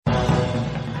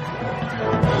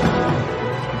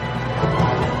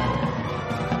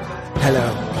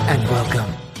Hello and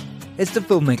welcome. It's the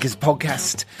Filmmakers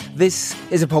Podcast. This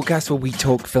is a podcast where we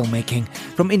talk filmmaking,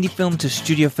 from indie film to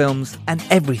studio films and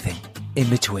everything in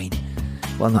between.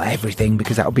 Well, not everything,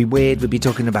 because that would be weird. We'd be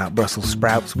talking about Brussels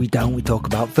sprouts. We don't. We talk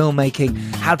about filmmaking,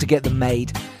 how to get them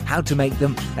made, how to make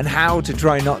them, and how to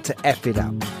try not to F it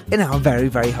up, in our very,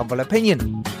 very humble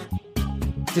opinion.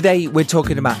 Today, we're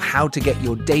talking about how to get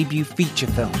your debut feature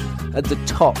film at the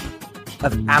top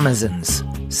of Amazon's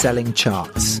selling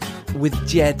charts, with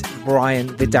Jed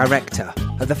Bryan, the director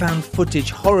of the found footage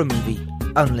horror movie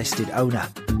Unlisted Owner.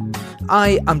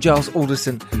 I am Giles,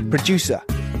 Alderson, producer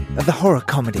of the horror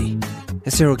comedy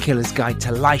A Serial Killer's Guide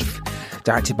to Life,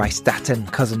 directed by Staten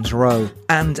Cousins Rowe,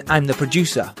 and I'm the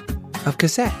producer of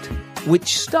Cassette,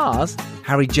 which stars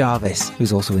Harry Jarvis,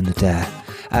 who's also in The Dare,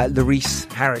 Larice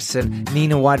Harrison,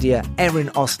 Nina Wadia, Erin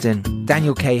Austin,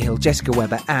 Daniel Cahill, Jessica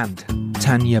Webber, and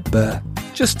Tanya Burr,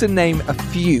 just to name a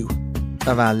few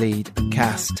of our lead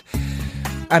cast.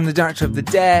 I'm the director of The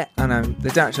Dare, and I'm the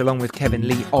director, along with Kevin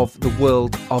Lee, of the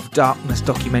World of Darkness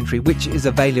documentary, which is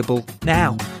available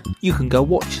now. You can go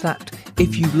watch that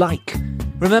if you like.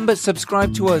 Remember,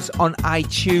 subscribe to us on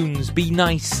iTunes. Be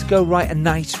nice. Go write a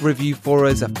nice review for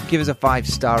us. Give us a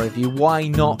 5-star review. Why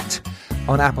not?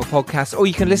 On Apple Podcasts. Or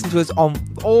you can listen to us on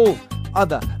all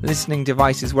other listening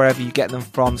devices, wherever you get them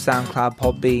from: SoundCloud,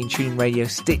 Podbean, TuneIn Radio,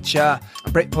 Stitcher,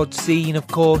 Britpod Scene, of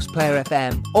course, Player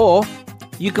FM. Or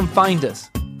you can find us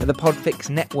at the Podfix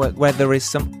Network, where there is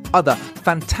some other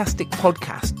fantastic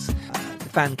podcasts. The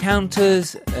Fan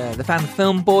Counters, the Fan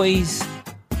Film Boys,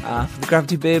 for the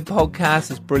Gravity Beard podcast,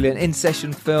 this brilliant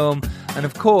in-session film, and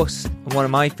of course, one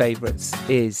of my favourites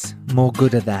is More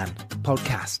Gooder Than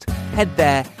podcast. Head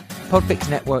there,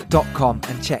 podfixnetwork.com,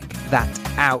 and check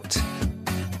that out.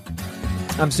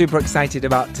 I'm super excited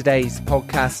about today's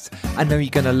podcast. I know you're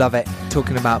going to love it.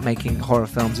 Talking about making horror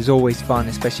films is always fun,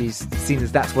 especially seeing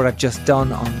as that's what I've just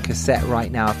done on Cassette right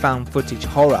now, found footage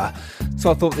horror. So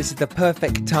I thought this is the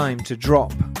perfect time to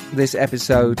drop this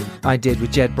episode I did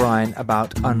with Jed Bryan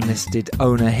about Unlisted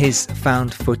Owner, his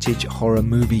found footage horror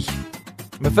movie.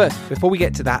 But first, before we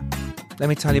get to that, let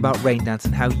me tell you about Raindance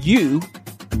and how you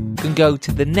can go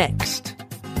to the next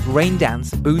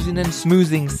Raindance boozing and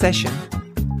smoozing session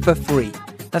for free.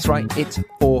 That's right, it's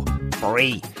for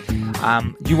free.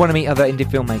 You want to meet other indie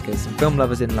filmmakers and film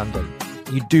lovers in London?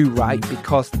 You do, right?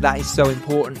 Because that is so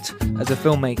important as a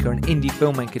filmmaker, an indie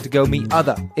filmmaker, to go meet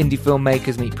other indie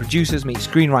filmmakers, meet producers, meet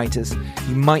screenwriters.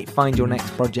 You might find your next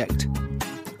project.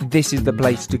 This is the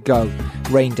place to go.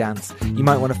 Raindance. You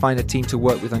might want to find a team to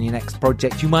work with on your next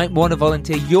project. You might want to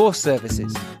volunteer your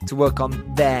services to work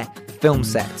on their film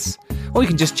sets. Or you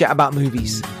can just chat about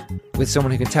movies with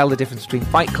someone who can tell the difference between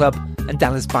Fight Club and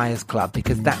Dallas Buyers Club,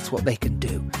 because that's what they can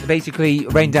do. Basically,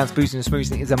 Raindance Boozing and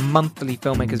Smoozing is a monthly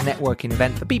filmmakers networking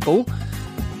event for people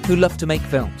who love to make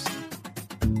films.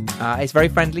 It's very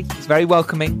friendly, it's very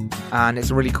welcoming, and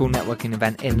it's a really cool networking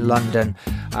event in London.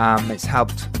 It's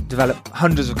helped develop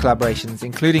hundreds of collaborations,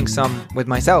 including some with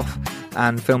myself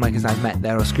and filmmakers I've met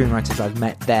there, or screenwriters I've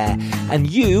met there. And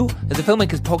you, as a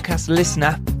Filmmakers Podcast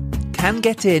listener, can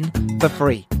get in for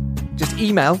free. Just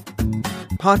email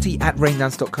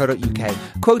party@raindance.co.uk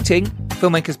quoting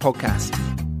Filmmakers Podcast,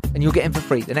 and you'll get in for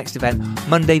free. The next event,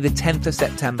 Monday the 10th of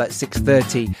September at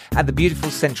 6:30 at the beautiful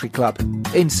Century Club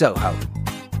in Soho.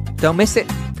 Don't miss it.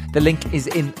 The link is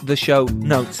in the show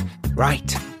notes.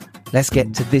 Right, let's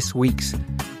get to this week's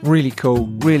really cool,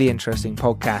 really interesting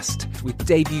podcast with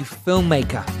debut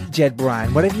filmmaker Jed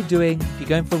Bryan. Whatever you're doing, if you're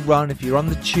going for a run, if you're on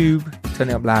the tube, turn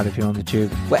it up loud if you're on the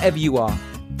tube, wherever you are,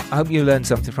 I hope you learn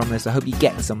something from this. I hope you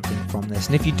get something from this.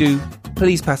 And if you do,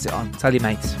 please pass it on. Tell your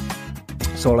mates.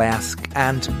 That's all I ask.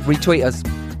 And retweet us.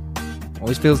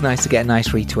 Always feels nice to get a nice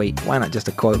retweet. Why not just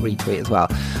a quote retweet as well?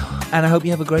 And I hope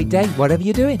you have a great day, whatever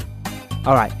you're doing.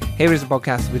 All right, here is a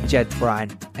podcast with Jed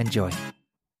Bryan. Enjoy.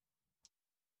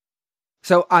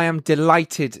 So I am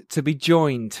delighted to be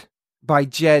joined by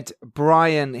Jed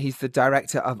Bryan. He's the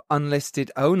director of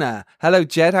Unlisted Owner. Hello,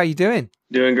 Jed. How are you doing?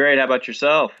 Doing great. How about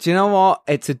yourself? Do you know what?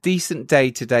 It's a decent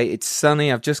day today. It's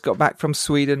sunny. I've just got back from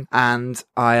Sweden and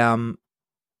I am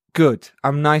good.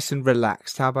 I'm nice and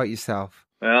relaxed. How about yourself?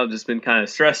 Well, just been kind of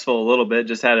stressful a little bit.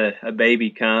 Just had a baby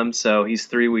come, so he's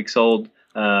 3 weeks old.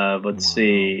 Let's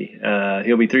see.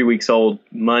 He'll be 3 weeks old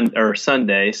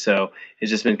Sunday, so it's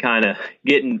just been kind of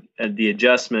getting the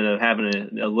adjustment of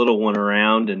having a little one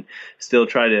around and still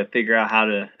try to figure out how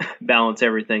to balance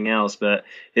everything else. But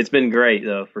it's been great,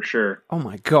 though, for sure. Oh,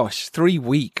 my gosh. 3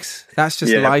 weeks. That's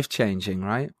just life-changing,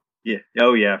 right? Yeah.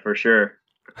 Oh, yeah, for sure.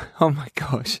 Oh, my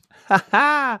gosh.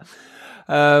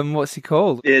 What's he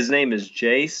called? His name is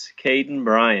Jace Caden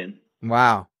Bryan.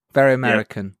 Wow. Very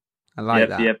American. I like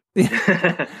Yep.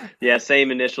 that. Yeah,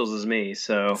 same initials as me.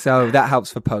 So that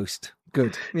helps for post.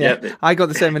 Good. Yeah. Yep. I got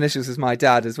the same initials as my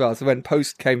dad as well. So when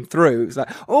post came through, it was like,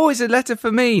 oh, it's a letter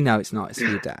for me. No, it's not. It's for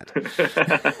your dad.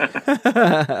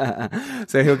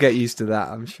 So he'll get used to that,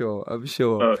 I'm sure.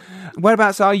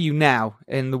 Whereabouts are you now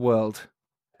in the world?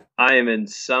 I am in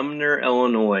Sumner,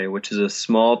 Illinois, which is a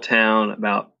small town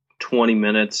about 20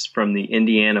 minutes from the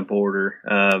Indiana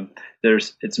border.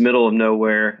 It's middle of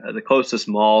nowhere. The closest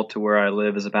mall to where I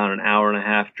live is about an hour and a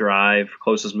half drive.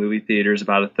 Closest movie theater is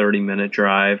about a 30-minute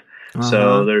drive.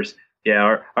 So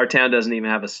our town doesn't even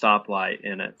have a stoplight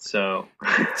in it. So,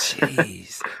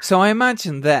 jeez. So I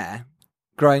imagine there,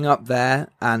 growing up there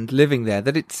and living there,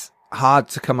 that it's hard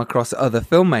to come across other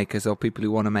filmmakers or people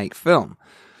who want to make film.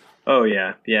 Oh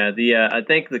yeah. I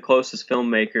think the closest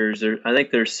filmmakers I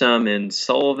think there's some in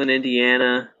Sullivan,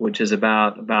 Indiana, which is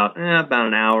about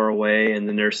an hour away, and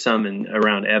then there's some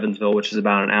around Evansville, which is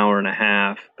about an hour and a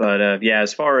half. But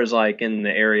as far as like in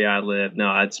the area I live,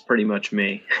 no, it's pretty much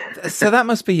me. So that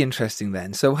must be interesting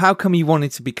then. So how come you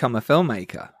wanted to become a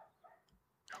filmmaker?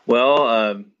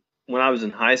 Well, when I was in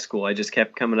high school, I just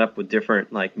kept coming up with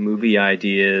different like movie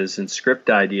ideas and script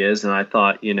ideas, and I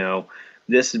thought,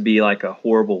 this would be like a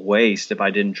horrible waste if I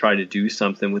didn't try to do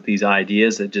something with these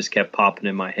ideas that just kept popping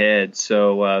in my head.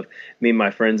 So me and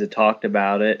my friends had talked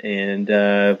about it, and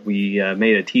we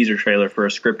made a teaser trailer for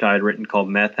a script I had written called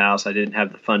Meth House. I didn't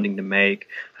have the funding to make.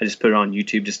 I just put it on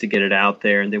YouTube just to get it out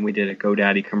there, and then we did a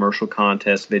GoDaddy commercial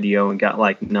contest video and got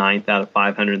like 9th out of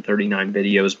 539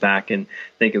 videos back in,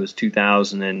 I think it was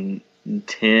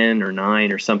 2010 or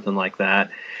 9 or something like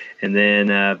that. And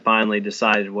then finally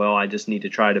decided, well, I just need to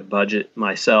try to budget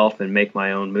myself and make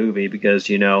my own movie because,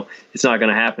 it's not going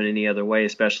to happen any other way,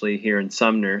 especially here in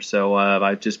Sumner. So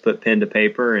I just put pen to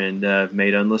paper and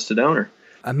made Unlisted Owner.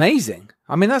 Amazing.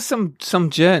 I mean, that's some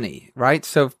journey, right?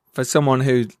 So for someone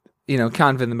who,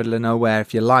 kind of in the middle of nowhere,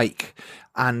 if you like,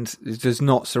 and is just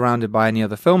not surrounded by any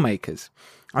other filmmakers,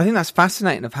 I think that's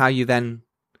fascinating of how you then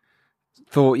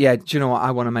thought, yeah, do you know what?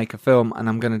 I want to make a film and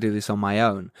I'm going to do this on my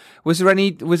own. Was there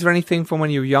anything from when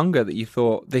you were younger that you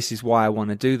thought, this is why I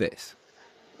want to do this?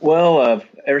 Well,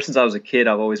 ever since I was a kid,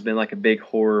 I've always been like a big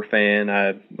horror fan.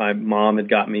 My mom had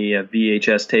got me a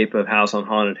VHS tape of House on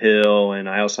Haunted Hill, and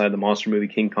I also had the monster movie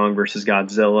King Kong versus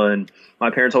Godzilla. And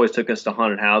my parents always took us to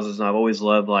haunted houses, and I've always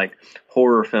loved like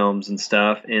horror films and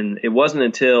stuff. And it wasn't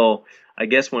until I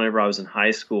guess whenever I was in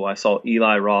high school, I saw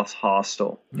Eli Roth's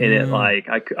Hostel, and it like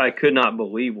I could not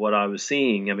believe what I was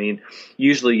seeing. I mean,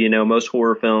 usually most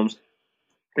horror films,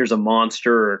 there's a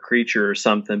monster or a creature or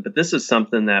something, but this is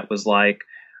something that was like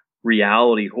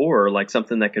reality horror, like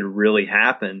something that could really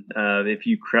happen. If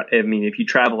you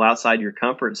travel outside your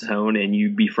comfort zone and you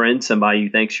befriend somebody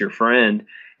you think's your friend,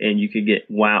 and you could get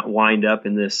wind up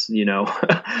in this,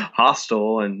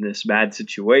 hostel and this bad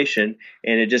situation.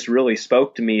 And it just really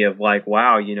spoke to me of like,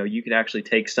 wow, you could actually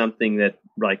take something that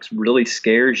like really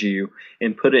scares you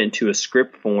and put it into a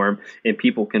script form and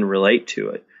people can relate to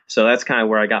it. So that's kind of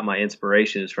where I got my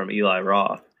inspiration, is from Eli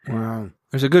Roth. Wow.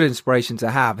 It's a good inspiration to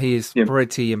have. He is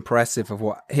pretty impressive of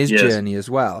what his journey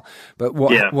as well. But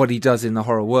what he does in the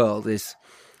horror world is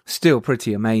still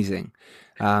pretty amazing.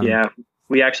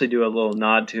 We actually do a little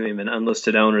nod to him in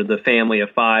Unlisted Owner. The family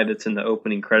of 5 that's in the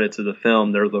opening credits of the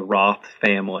film, they're the Roth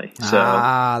family. So,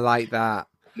 I like that.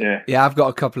 Yeah, I've got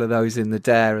a couple of those in the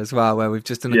Dare as well, where we've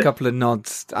just done a couple of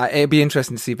nods. It'd be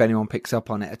interesting to see if anyone picks up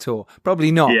on it at all.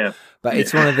 Probably not, but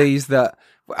it's one of these that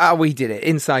we did it.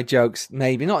 Inside jokes,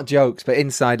 maybe not jokes, but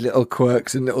inside little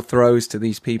quirks and little throws to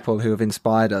these people who have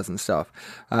inspired us and stuff.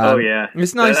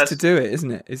 It's nice to do it,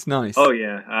 isn't it? It's nice. Oh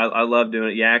yeah, I love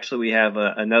doing it. Yeah, actually, we have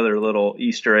another little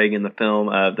Easter egg in the film.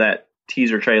 That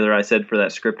teaser trailer I said for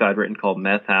that script I'd written called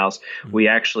Meth House, we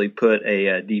actually put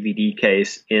a DVD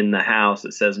case in the house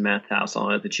that says Meth House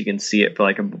on it, that you can see it for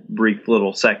like a brief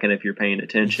little second if you're paying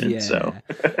attention. So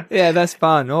yeah, that's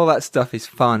fun. All that stuff is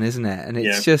fun, isn't it? And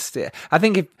it's just, I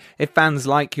think if fans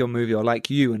like your movie or like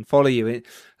you and follow you,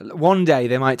 one day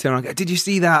they might turn around and go, did you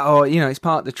see that? Or, it's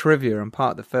part of the trivia and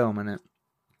part of the film, and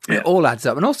it all adds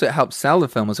up. And also it helps sell the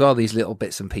film as well, these little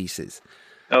bits and pieces.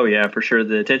 Oh, yeah, for sure.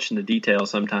 The attention to detail,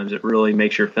 sometimes it really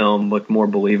makes your film look more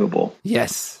believable.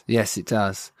 Yes, it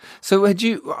does. So had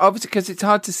you, obviously, because it's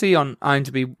hard to see on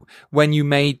IMDb when you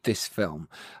made this film,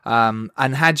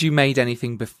 and had you made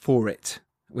anything before it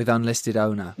with Unlisted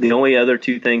Owner? The only other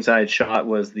 2 things I had shot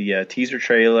was the teaser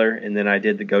trailer, and then I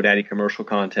did the GoDaddy commercial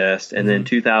contest. And then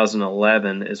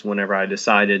 2011 is whenever I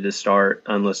decided to start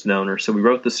Unlisted Owner. So we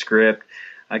wrote the script.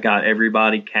 I got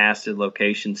everybody casted,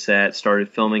 location set, started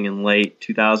filming in late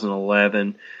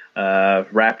 2011.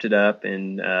 Wrapped it up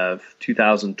in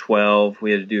 2012.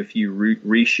 We had to do a few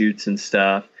reshoots and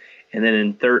stuff. And then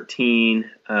in 13,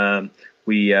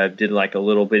 we did like a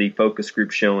little bitty focus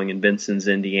group showing in Benson's,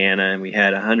 Indiana, and we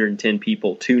had 110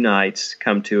 people 2 nights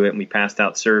come to it, and we passed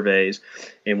out surveys.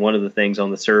 And one of the things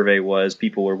on the survey was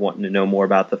people were wanting to know more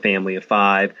about the family of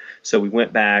 5. So we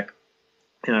went back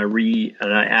and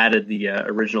I added the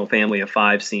original family of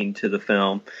 5 scene to the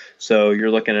film. So you're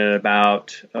looking at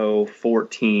about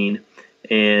 14.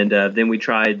 And then we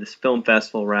tried this film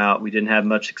festival route. We didn't have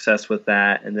much success with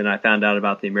that. And then I found out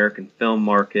about the American film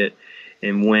market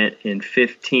and went in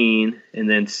 15. And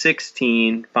then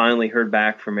 16, finally heard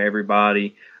back from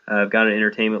everybody. Got an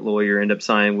entertainment lawyer, ended up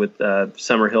signing with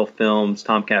Summerhill Films,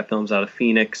 Tomcat Films out of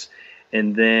Phoenix.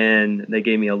 And then they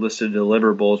gave me a list of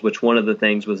deliverables, which one of the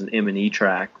things was an M&E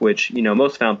track, which,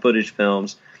 most found footage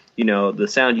films, the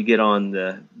sound you get on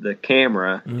the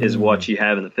camera is what you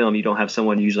have in the film. You don't have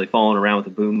someone usually falling around with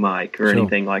a boom mic or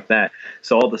anything like that.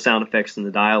 So all the sound effects and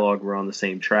the dialogue were on the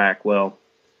same track. Well,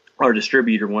 our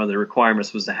distributor, one of the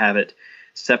requirements was to have it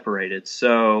separated.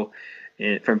 So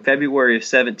from February of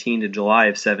 17 to July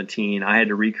of 17, I had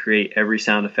to recreate every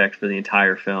sound effect for the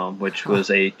entire film, which was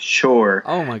a chore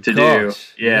to do.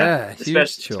 Yeah,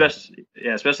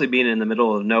 especially being in the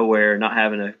middle of nowhere, not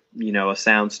having a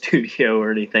sound studio or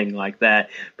anything like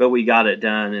that. But we got it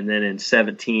done, and then in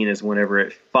 17 is whenever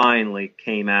it finally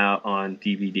came out on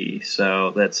DVD.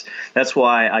 So that's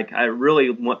why I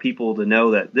really want people to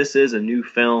know that this is a new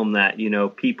film that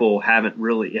people haven't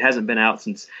really. It hasn't been out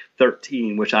since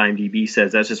 13, which IMDb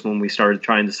says. That's just when we started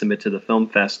trying to submit to the film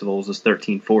festivals, is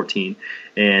 13, 14,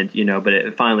 and but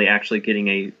it finally actually getting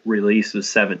a release was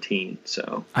 17.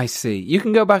 So I see. You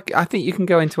can go back. I think you can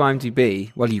go into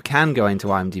IMDb. Well, you can go into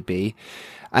IMDb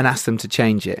and ask them to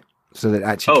change it so that it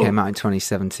actually came out in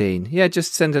 2017. Yeah,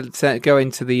 just go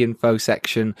into the info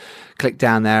section, click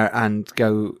down there, and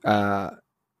go.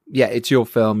 It's your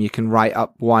film. You can write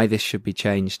up why this should be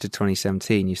changed to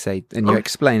 2017. You say, and you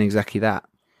explain exactly that.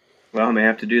 Well, I may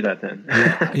have to do that then.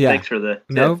 Yeah. Thanks for the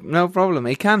tip. No problem.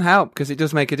 It can help because it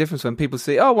does make a difference when people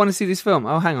say, "Oh, I want to see this film."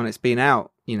 Oh, hang on, it's been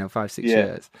out, 5-6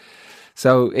 years.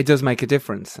 So it does make a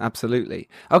difference. Absolutely.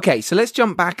 Okay, so let's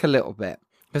jump back a little bit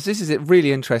because this is a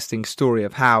really interesting story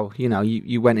of how,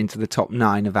 you went into the top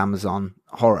 9 of Amazon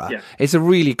horror. Yeah. It's a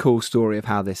really cool story of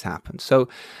how this happened. So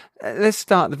let's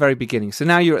start at the very beginning. So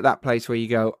now you're at that place where you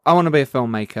go, I want to be a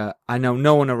filmmaker. I know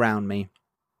no one around me.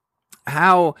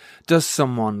 How does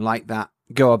someone like that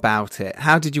go about it?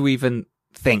 How did you even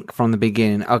think from the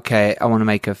beginning, okay, I want to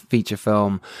make a feature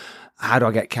film. How do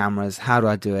I get cameras? How do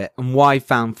I do it? And why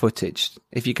found footage?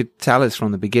 If you could tell us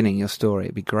from the beginning your story,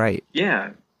 it'd be great.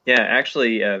 Yeah.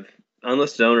 Actually,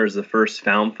 Unlisted Owner is the first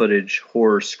found footage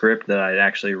horror script that I'd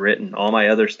actually written. All my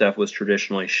other stuff was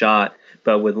traditionally shot,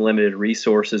 but with limited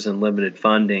resources and limited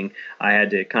funding, I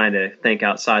had to kind of think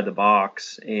outside the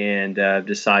box and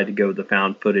decide to go the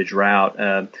found footage route.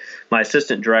 My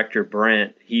assistant director,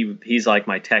 Brent, he's like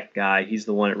my tech guy. He's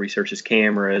the one that researches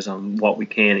cameras on what we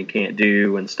can and can't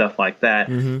do and stuff like that.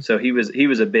 Mm-hmm. So he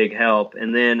was a big help.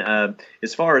 And then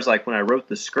as far as like when I wrote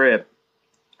the script,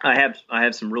 I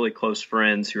have some really close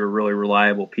friends who are really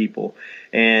reliable people,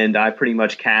 and I pretty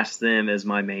much cast them as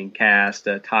my main cast.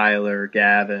 Tyler,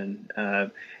 Gavin,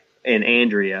 and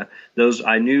Andrea.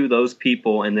 I knew those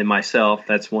people, and then myself.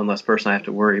 That's one less person I have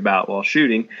to worry about while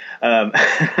shooting.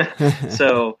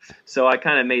 So I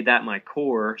kind of made that my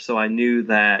core. So I knew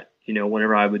that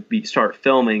whenever I would start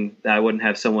filming, I wouldn't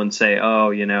have someone say, "Oh,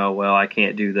 well, I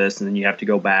can't do this," and then you have to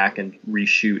go back and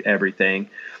reshoot everything.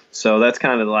 So that's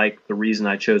kind of like the reason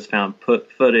I chose found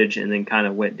footage and then kind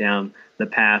of went down the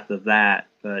path of that.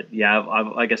 But yeah,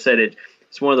 like I said,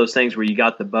 it's one of those things where you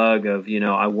got the bug of,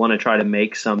 I want to try to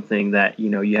make something that,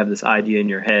 you have this idea in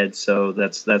your head. So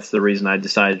that's the reason I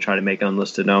decided to try to make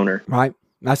Unlisted Owner. Right.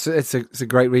 It's a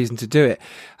great reason to do it.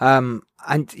 And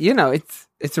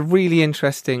it's a really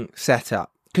interesting setup.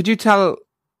 Could you tell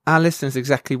our listeners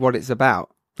exactly what it's about?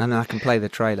 And then I can play the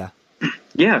trailer.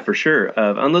 Yeah, for sure.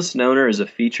 Unlisted Owner is a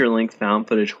feature-length found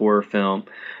footage horror film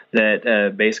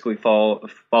that basically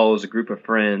follows a group of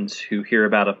friends who hear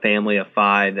about a family of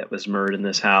 5 that was murdered in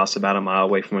this house about a mile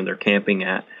away from where they're camping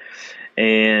at.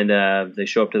 And they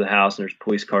show up to the house, and there's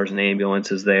police cars and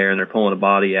ambulances there, and they're pulling a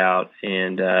body out.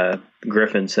 And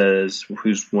Griffin says,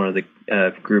 who's one of the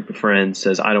group of friends,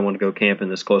 says, I don't want to go camping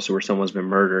this close to where someone's been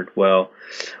murdered. Well,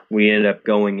 we ended up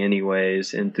going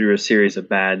anyways, and through a series of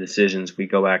bad decisions, we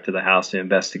go back to the house to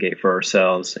investigate for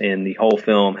ourselves. And the whole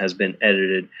film has been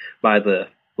edited by the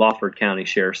Lawford County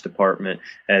Sheriff's Department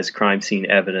as crime scene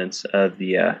evidence of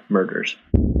the murders.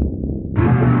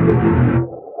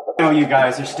 you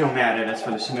guys are still mad at us for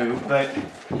this move, but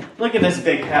look at this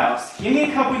big house. Give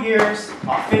me a couple years,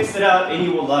 I'll fix it up, and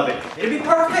you will love it. It'll be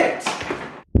perfect! I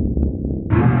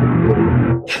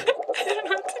don't know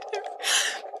what to do.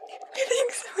 I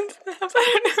think someone's in the house.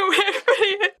 I don't know where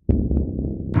everybody is.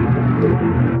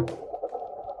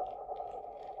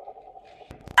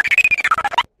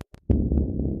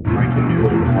 Breaking news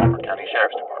from the Wofford County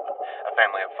Sheriff's Department. A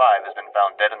family of 5 has been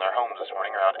found dead in their homes this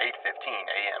morning around 8:15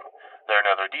 a.m. There are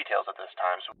no other details at this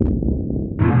time, so...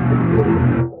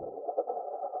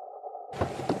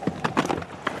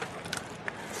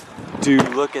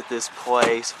 Dude, look at this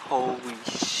place. Holy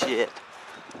shit.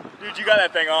 Dude, you got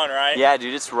that thing on, right? Yeah,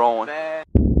 dude, it's rolling.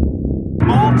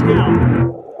 Small town.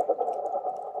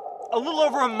 A little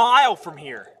over a mile from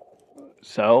here.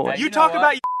 So You talk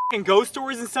about you ghost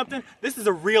stories and something. This is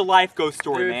a real life ghost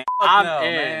story, man. I'm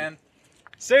in. Man.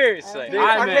 Seriously. Dude,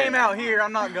 I came out here.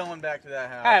 I'm not going back to that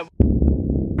house. Hey,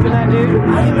 dude. I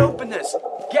didn't open this.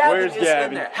 Gavin Where's is Gavin?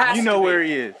 in there. Has You know to be. where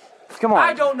he is. Come on.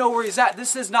 I don't know where he's at.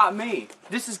 This is not me.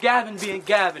 This is Gavin being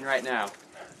Gavin right now.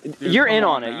 Dude, You're in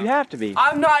on now. it. You have to be.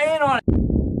 I'm not in on it.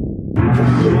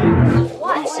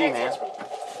 What do you see, man?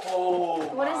 Oh,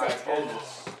 What is my it?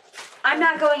 goodness. I'm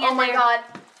not going in Oh my there. god.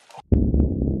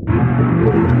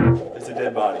 It's a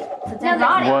dead body. It's a dead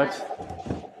body. What?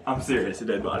 I'm serious, a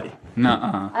dead body.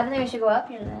 Nuh-uh. I don't think we should go up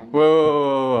here then.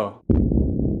 Whoa. I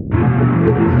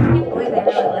can't believe they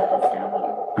really left us down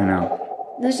here. I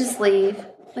know. Let's just leave.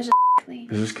 Let's just leave.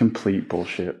 This is complete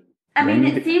bullshit. I mean, They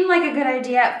it need- seemed like a good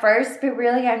idea at first, but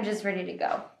really I'm just ready to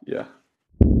go. Yeah.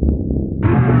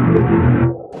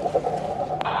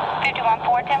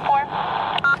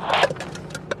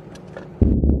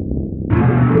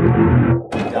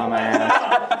 5214, 10-4. Dumbass.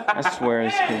 I swear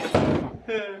this kid.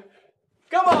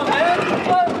 Come on, man.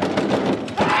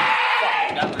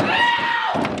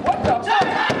 What the fuck?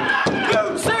 You,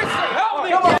 seriously, help me.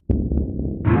 Come on.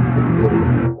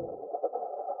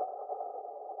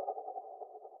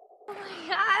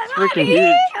 It's freaking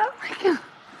huge.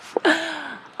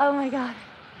 Oh my god.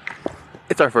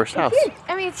 It's our first house. Huge.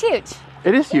 I mean, it's huge.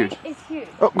 It is huge. It's huge.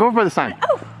 Oh, go over by the sign.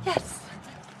 Oh, yes.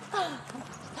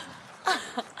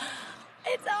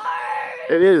 It's hard.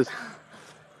 It is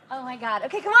Oh my god.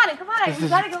 Okay, come on. This We is-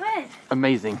 gotta go in.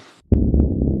 amazing.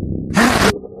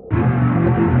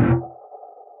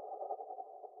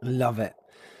 Love it.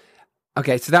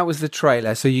 Okay, so that was the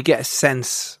trailer. So you get a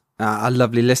sense, our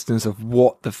lovely listeners, of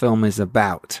what the film is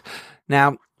about.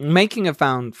 Now, making a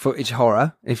found footage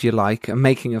horror, if you like, and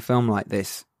making a film like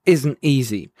this isn't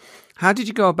easy. How did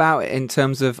you go about it in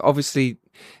terms of, obviously,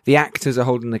 the actors are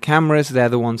holding the cameras. They're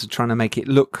the ones who are trying to make it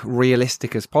look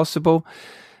realistic as possible.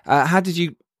 How did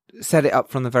you set it up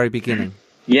from the very beginning?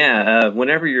 Yeah,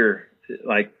 whenever you're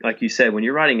like you said, when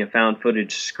you're writing a found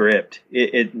footage script,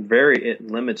 it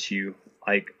limits you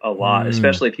like a lot,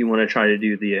 especially if you want to try to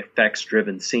do the effects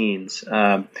driven scenes.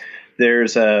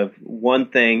 There's one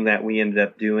thing that we ended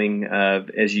up doing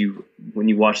when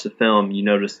you watch the film, you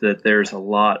notice that there's a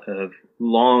lot of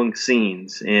long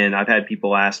scenes, and I've had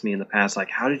people ask me in the past,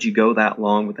 like, how did you go that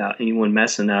long without anyone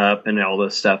messing up and all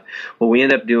this stuff? Well, we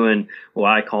end up doing what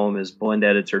I call them as blend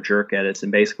edits or jerk edits,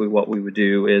 and basically what we would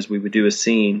do is we would do a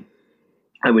scene.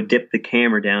 I would dip the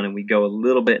camera down and we'd go a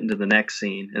little bit into the next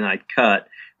scene, and I'd cut,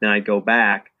 then I'd go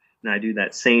back and I do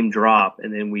that same drop,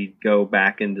 and then we go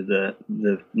back into the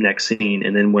next scene,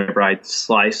 and then whenever I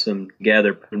slice them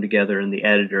together, put them together in the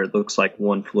editor, it looks like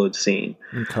one fluid scene.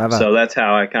 Clever. So that's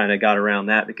how I kind of got around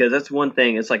that, because that's one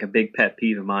thing. It's like a big pet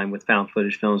peeve of mine with found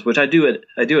footage films, which I do it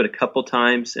a couple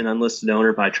times in Unlisted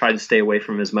Owner, but I try to stay away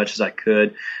from as much as I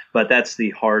could. But that's the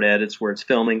hard edits where it's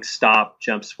filming, stop,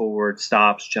 jumps forward,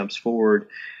 stops, jumps forward.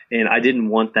 And I didn't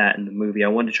want that in the movie. I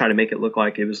wanted to try to make it look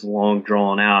like it was long,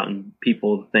 drawn out, and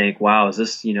people think, wow, is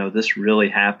this, this really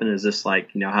happened? Is this like,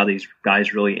 how these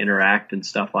guys really interact and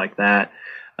stuff like that?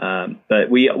 But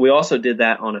we also did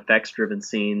that on effects-driven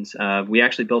scenes. We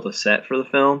actually built a set for the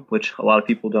film, which a lot of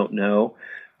people don't know.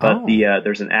 But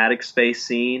there's an attic space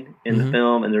scene in the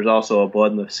film, and there's also a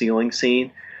blood in the ceiling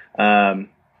scene.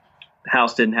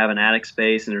 House didn't have an attic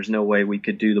space, and there's no way we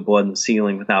could do the blood in the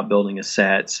ceiling without building a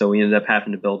set. So we ended up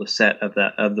having to build a set of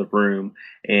the room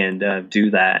and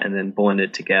do that, and then blend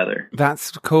it together.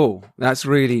 That's cool. That's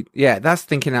really, that's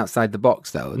thinking outside the box,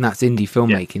 though, and that's indie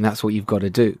filmmaking. Yeah. That's what you've got to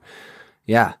do.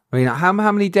 Yeah. I mean, how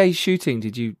many days shooting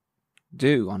did you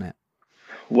do on it?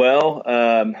 Well,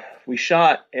 we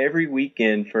shot every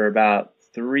weekend for about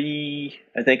 3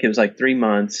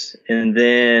 months, and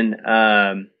then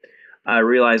I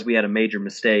realized we had a major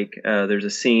mistake. There's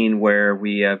a scene where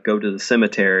we go to the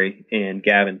cemetery, and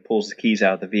Gavin pulls the keys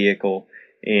out of the vehicle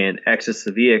and exits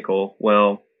the vehicle.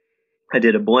 Well, I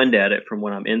did a blend edit from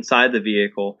when I'm inside the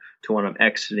vehicle to when I'm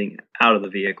exiting out of the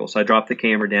vehicle. So I dropped the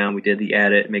camera down. We did the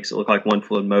edit. It makes it look like one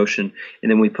fluid motion.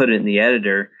 And then we put it in the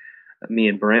editor. Me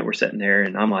and Brent were sitting there,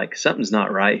 and I'm like, something's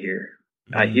not right here.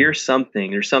 I hear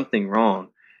something. There's something wrong.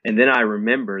 And then I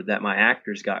remembered that my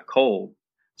actors got cold.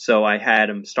 So I had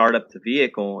them start up the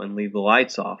vehicle and leave the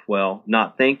lights off. Well,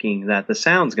 not thinking that the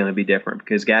sound's going to be different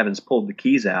because Gavin's pulled the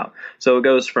keys out. So it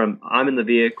goes from I'm in the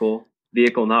vehicle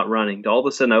not running, to all of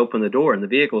a sudden I open the door and the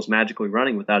vehicle's magically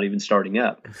running without even starting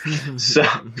up.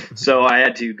 So I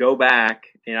had to go back,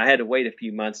 and I had to wait a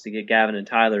few months to get Gavin and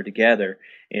Tyler together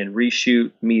and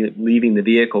reshoot me leaving the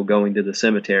vehicle going to the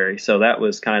cemetery. So that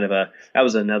was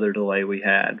another delay we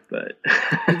had. But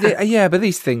yeah, but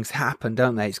these things happen,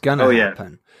 don't they? It's gonna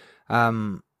happen.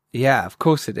 Yeah, of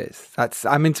course it is.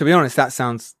 To be honest, that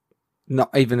sounds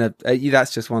not even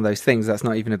that's just one of those things. That's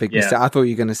not even a big mistake. I thought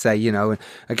you were going to say,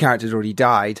 a character's already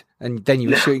died and then you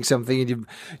were shooting something and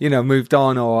you moved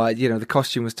on, or, the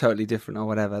costume was totally different or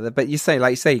whatever. But you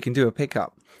can do a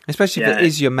pickup, especially if it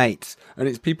is your mates and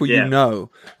it's people you know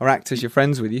or actors you're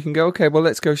friends with. You can go, okay, well,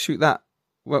 let's go shoot that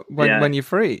when you're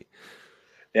free.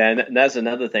 Yeah, and that's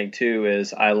another thing too,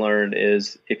 is I learned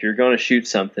is if you're going to shoot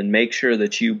something, make sure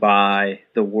that you buy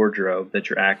the wardrobe that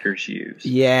your actors use.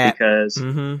 Yeah.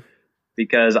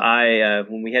 Because I,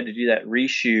 when we had to do that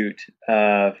reshoot,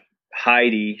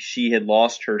 Heidi, she had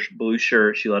lost her blue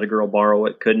shirt. She let a girl borrow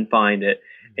it, couldn't find it.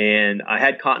 And I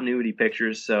had continuity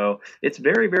pictures. So it's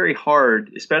very, very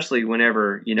hard, especially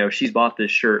whenever, she's bought this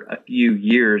shirt a few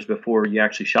years before you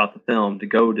actually shot the film, to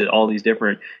go to all these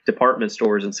different department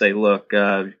stores and say, look,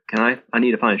 I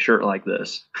need to find a shirt like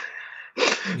this.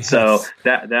 Yes. So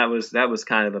that was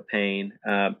kind of a pain.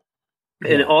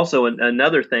 And also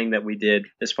another thing that we did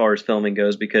as far as filming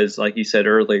goes, because like you said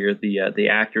earlier, the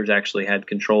actors actually had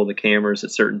control of the cameras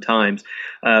at certain times.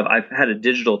 I've had a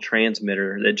digital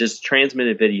transmitter that just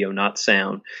transmitted video, not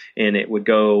sound. And it would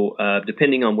go,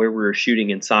 depending on where we were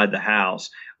shooting inside the house,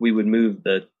 we would move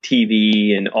the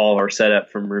TV and all our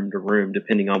setup from room to room,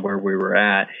 depending on where we were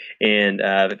at. And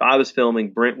if I was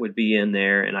filming, Brent would be in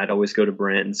there, and I'd always go to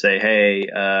Brent and say, hey,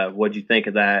 what'd you think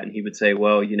of that? And he would say,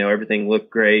 well, everything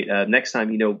looked great. Next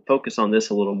time, focus on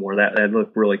this a little more. That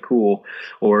looked really cool.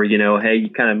 Or, hey, you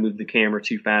kind of moved the camera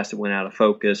too fast. It went out of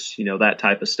focus, that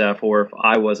type of stuff. Or if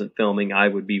I wasn't filming, I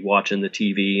would be watching the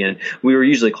TV. And we were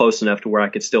usually close enough to where I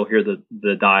could still hear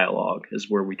the dialogue, is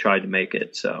where we tried to make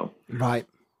it. So right.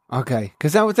 Okay,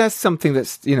 because that's something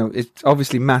that's, it's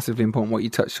obviously massively important. What you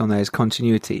touched on there is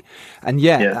continuity. And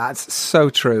that's so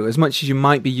true. As much as you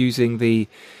might be using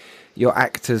your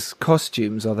actors'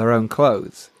 costumes or their own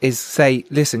clothes, is say,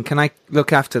 listen, can I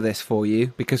look after this for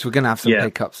you? Because we're going to have some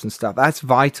pickups and stuff. That's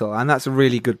vital. And that's a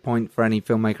really good point for any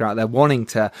filmmaker out there wanting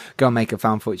to go make a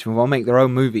found footage movie or make their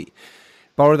own movie.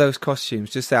 Borrow those costumes.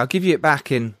 Just say, I'll give you it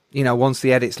back in, once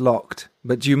the edit's locked.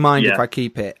 But do you mind if I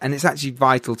keep it? And it's actually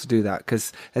vital to do that,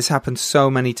 because it's happened so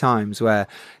many times where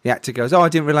the actor goes, oh, I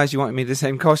didn't realize you wanted me the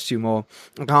same costume, or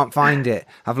I can't find it,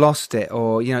 I've lost it,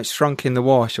 or, it's shrunk in the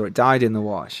wash, or it died in the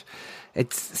wash.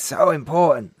 It's so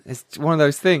important. It's one of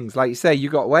those things. Like you say, you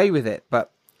got away with it,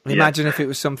 but imagine if it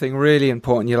was something really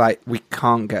important. You're like, we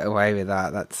can't get away with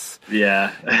that. That's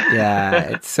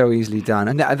it's so easily done.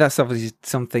 And that's obviously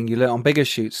something you learn on bigger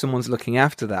shoots. Someone's looking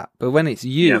after that. But when it's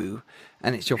you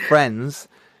and it's your friends,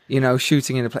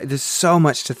 shooting in a place, there's so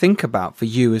much to think about for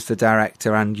you as the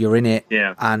director, and you're in it.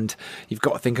 Yeah. And you've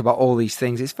got to think about all these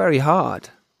things. It's very hard.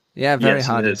 Yeah, very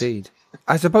hard indeed.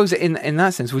 I suppose in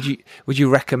that sense, would you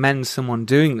recommend someone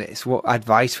doing this? What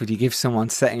advice would you give someone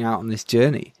setting out on this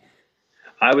journey?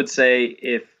 I would say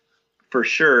if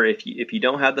you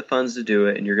don't have the funds to do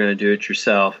it and you're going to do it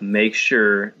yourself, make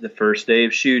sure the first day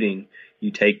of shooting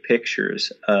you take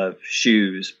pictures of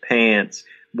shoes, pants,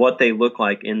 what they look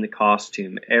like in the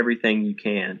costume, everything you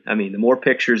can. I mean, the more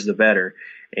pictures, the better.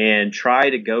 And try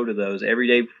to go to those every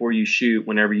day before you shoot,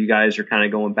 whenever you guys are kind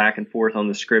of going back and forth on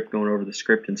the script, going over the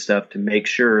script and stuff, to make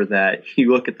sure that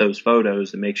you look at those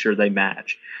photos and make sure they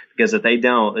match. Because if they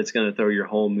don't, it's going to throw your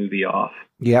whole movie off.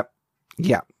 Yep.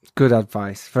 Yeah, good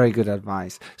advice. Very good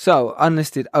advice. So,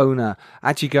 Unlisted Owner,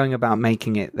 actually going about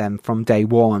making it then from day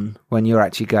one, when you're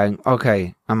actually going,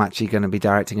 okay, I'm actually going to be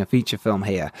directing a feature film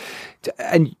here.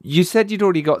 And you said you'd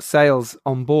already got sales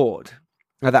on board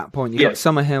at that point. You got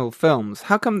Summerhill Films.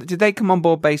 How come, did they come on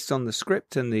board based on the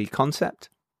script and the concept?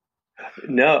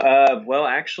 No, well,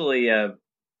 actually,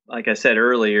 like I said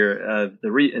earlier,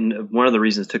 one of the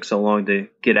reasons it took so long to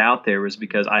get out there was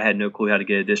because I had no clue how to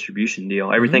get a distribution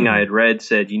deal. Everything I had read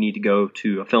said you need to go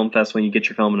to a film festival and you get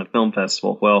your film in a film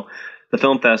festival. Well, the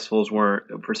film festivals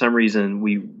weren't, for some reason,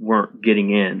 we weren't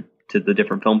getting in to the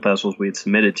different film festivals we had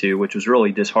submitted to, which was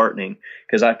really disheartening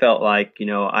because I felt like,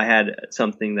 I had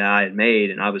something that I had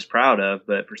made and I was proud of,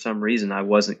 but for some reason I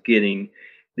wasn't getting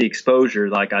the exposure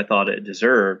like I thought it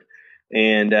deserved.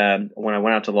 And when I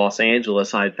went out to Los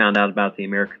Angeles, I had found out about the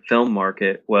American film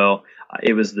market. Well,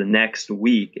 it was the next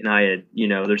week, and I had,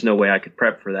 there's no way I could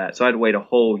prep for that. So I had to wait a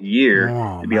whole year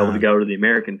to be able to go to the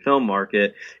American film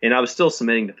market. And I was still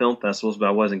submitting to film festivals, but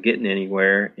I wasn't getting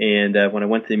anywhere. And when I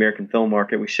went to the American film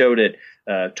market, we showed it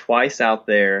twice out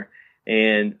there.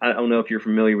 And I don't know if you're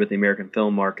familiar with the American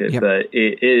film market, but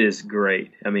it is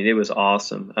great. I mean, it was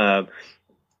awesome.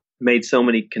 Made so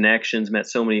many connections, met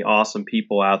so many awesome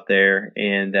people out there.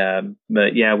 And,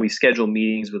 but yeah, we scheduled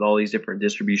meetings with all these different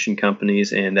distribution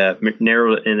companies and,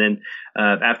 narrowed it. And then,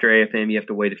 after AFM, you have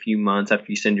to wait a few months after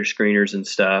you send your screeners and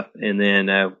stuff. And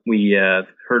then, we,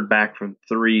 heard back from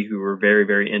 3 who were very,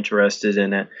 very interested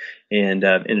in it and,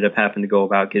 ended up having to go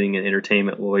about getting an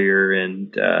entertainment lawyer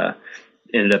and,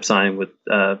 ended up signing with,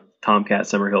 Tomcat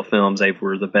Summerhill Films. They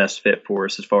were the best fit for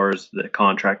us as far as the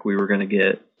contract we were going to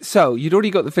get. So you'd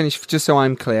already got the finished, just so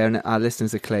I'm clear and our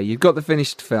listeners are clear, you'd got the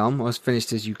finished film, or as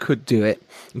finished as you could do it.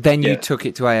 Then you took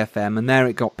it to AFM and there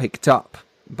it got picked up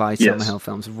by Summerhill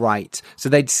Films. Right. So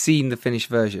they'd seen the finished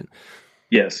version.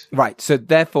 Yes. Right. So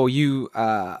therefore you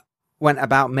went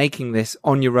about making this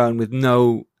on your own with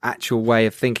no actual way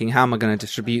of thinking, how am I going to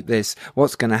distribute this?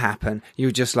 What's going to happen? You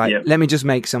were just like, let me just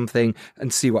make something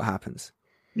and see what happens.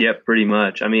 Yep, pretty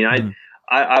much. I mean,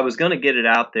 I was going to get it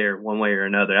out there one way or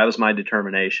another. That was my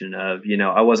determination of,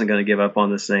 I wasn't going to give up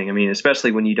on this thing. I mean,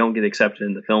 especially when you don't get accepted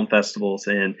in the film festivals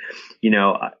and,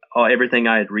 everything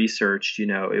I had researched,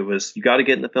 it was, you got to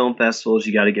get in the film festivals,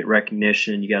 you got to get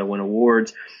recognition, you got to win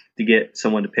awards to get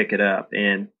someone to pick it up.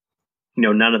 And,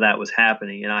 none of that was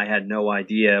happening. And I had no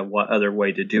idea what other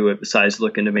way to do it besides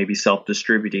looking to maybe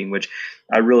self-distributing, which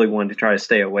I really wanted to try to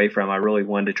stay away from. I really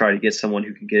wanted to try to get someone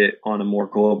who could get it on a more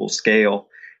global scale.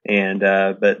 And,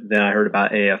 but then I heard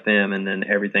about AFM and then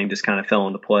everything just kind of fell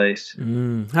into place.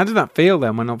 How did that feel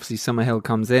then when obviously Summerhill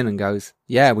comes in and goes,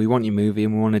 yeah, we want your movie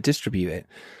and we want to distribute it?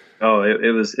 Oh,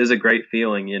 it was a great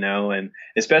feeling, and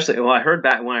especially when I heard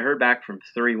back from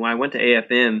 3, when I went to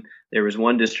AFM, there was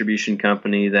one distribution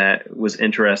company that was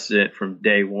interested in it from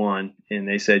day one, and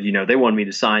they said, they wanted me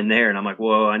to sign there, and I'm like,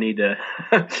 whoa, I need to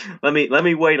let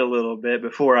me wait a little bit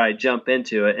before I jump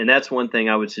into it. And that's one thing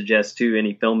I would suggest to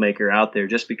any filmmaker out there,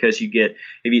 just because you get,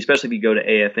 especially if you go to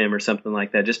AFM or something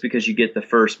like that, just because you get the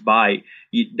first bite,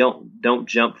 you don't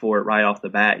jump for it right off the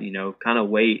bat, kind of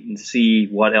wait and see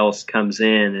what else comes in.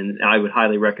 And I would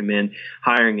highly recommend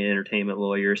hiring an entertainment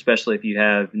lawyer, especially if you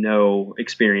have no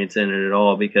experience in it at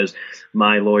all, because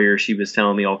my lawyer, she was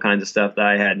telling me all kinds of stuff that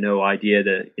I had no idea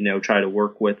to, try to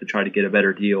work with to try to get a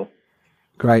better deal.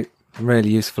 Great.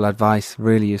 Really useful advice.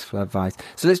 Really useful advice.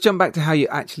 So let's jump back to how you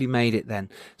actually made it then.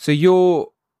 So you're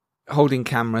holding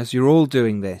cameras, you're all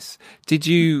doing this. Did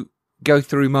you go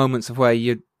through moments of where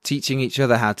you're teaching each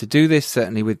other how to do this?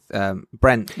 Certainly with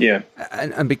Brent. Yeah.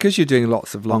 And because you're doing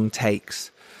lots of long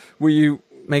takes, were you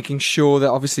making sure that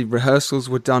obviously rehearsals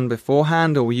were done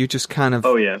beforehand, or were you just kind of...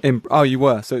 Oh, yeah. You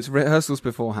were. So it's rehearsals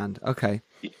beforehand. Okay.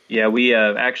 Yeah, we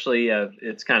actually,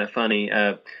 it's kind of funny.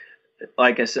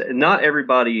 Like I said, not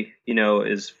everybody,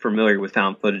 is familiar with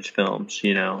found footage films,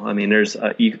 I mean, there's,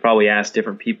 you could probably ask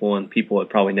different people and people had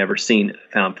probably never seen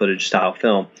a found footage style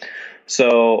film.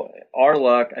 So our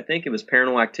luck, I think it was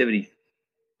Paranormal Activity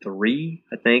 3,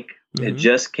 I think. It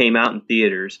just came out in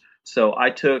theaters. So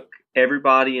I took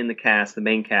everybody in the cast, the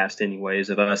main cast anyways,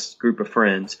 of us group of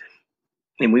friends,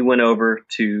 and we went over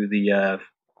to the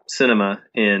cinema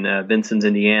in Vincennes,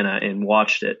 Indiana, and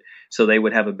watched it so they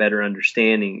would have a better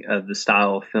understanding of the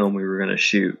style of film we were going to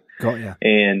shoot. Got ya.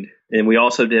 And we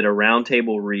also did a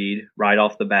roundtable read right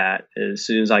off the bat. As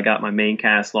soon as I got my main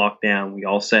cast locked down, we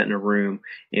all sat in a room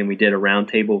and we did a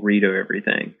roundtable read of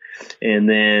everything. And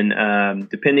then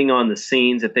depending on the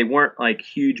scenes, if they weren't like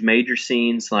huge major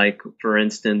scenes, like for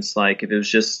instance, like if it was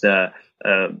just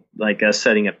like us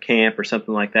setting up camp or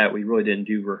something like that, we really didn't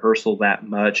do rehearsal that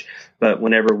much. But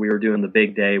whenever we were doing the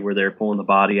big day where they're pulling the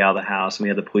body out of the house and we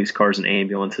had the police cars and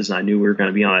ambulances, and I knew we were going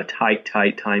to be on a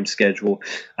tight time schedule,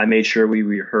 I made sure we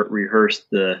rehearsed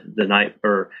the night,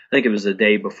 or I think it was the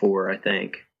day before, I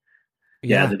think.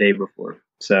 Yeah, the day before.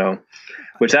 So,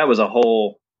 which that was a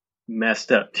whole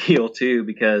messed up deal too,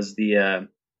 because we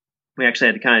actually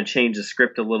had to kind of change the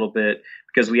script a little bit,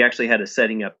 because we actually had a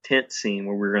setting up tent scene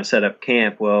where we were going to set up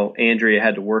camp. Well, Andrea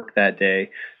had to work that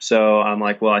day. So I'm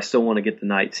like, well, I still want to get the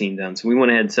night scene done. So we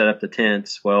went ahead and set up the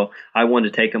tents. Well, I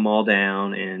wanted to take them all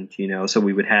down, and, so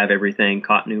we would have everything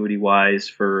continuity wise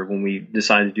for when we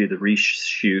decided to do the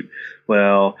reshoot.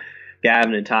 Well,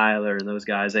 Gavin and Tyler and those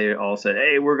guys, they all said,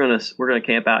 "Hey, we're gonna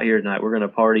camp out here tonight. We're gonna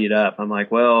party it up." I'm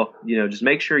like, "Well, just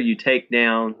make sure you take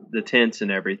down the tents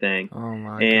and everything." Oh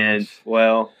my And gosh.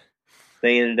 well,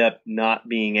 they ended up not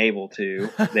being able to.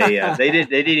 They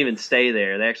didn't even stay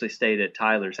there. They actually stayed at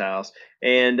Tyler's house,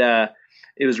 and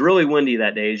it was really windy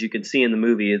that day, as you can see in the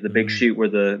movie. The big shoot where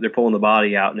they're pulling the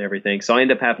body out and everything. So I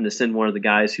ended up having to send one of the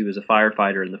guys who was a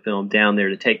firefighter in the film down there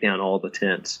to take down all the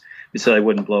tents so they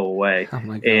wouldn't blow away. Oh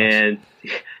my gosh. And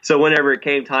so whenever it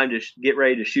came time to get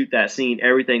ready to shoot that scene,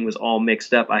 everything was all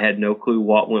mixed up. I had no clue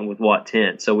what went with what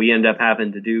tent. So we ended up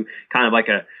having to do kind of like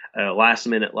a last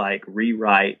minute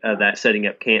rewrite of that setting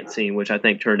up camp scene, which I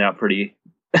think turned out pretty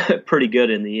good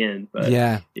in the end. But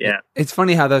yeah. Yeah. It's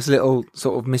funny how those little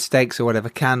sort of mistakes or whatever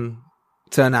can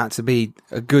turn out to be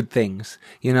good things,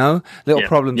 little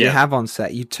problems you have on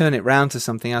set, you turn it round to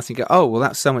something else and you go, oh, well,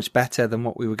 that's so much better than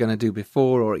what we were going to do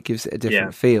before, or it gives it a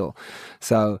different feel.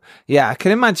 So I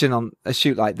can imagine on a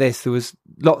shoot like this there was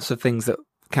lots of things that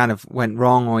kind of went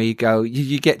wrong, or you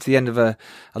get to the end of a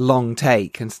long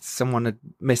take and someone had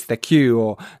missed their cue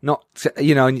or not,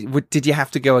 did you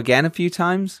have to go again a few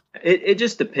times? It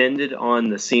just depended on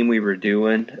the scene we were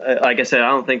doing. Like I said, I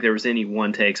don't think there was any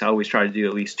one takes. I always try to do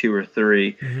at least 2 or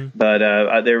 3. Mm-hmm.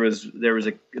 But there was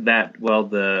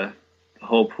the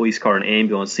whole police car and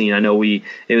ambulance scene. I know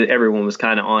everyone was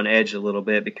kind of on edge a little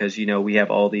bit because we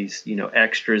have all these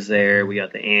extras there. We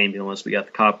got the ambulance, we got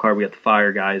the cop car, we got the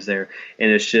fire guys there, and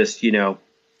it's just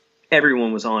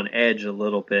everyone was on edge a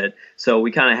little bit. So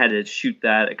we kind of had to shoot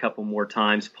that a couple more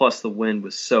times. Plus the wind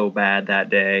was so bad that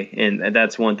day, and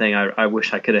that's one thing I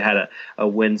wish I could have had a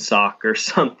windsock or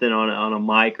something on a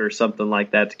mic or something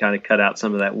like that to kind of cut out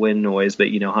some of that wind noise. But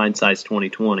hindsight's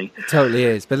 20/20. It totally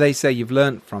is. But they say you've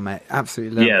learned from it.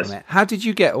 Absolutely learned from it. How did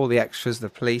you get all the extras, the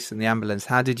police and the ambulance?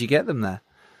 How did you get them there?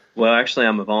 Well, actually,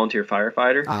 I'm a volunteer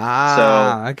firefighter.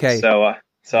 Okay.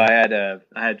 So I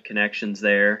had connections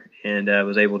there, and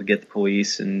was able to get the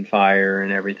police and fire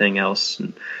and everything else,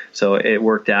 and so it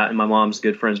worked out. And my mom's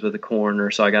good friends with the coroner,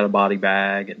 so I got a body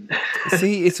bag. And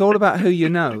see, it's all about who you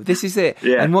know. This is it.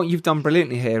 Yeah. And what you've done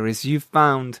brilliantly here is you've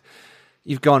gone,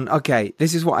 okay,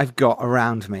 this is what I've got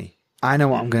around me. I know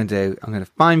what I'm going to do. I'm going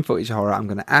to find footage of horror. I'm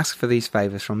going to ask for these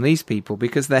favors from these people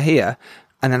because they're here,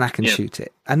 and then I can shoot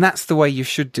it. And that's the way you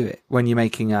should do it when you're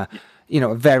making a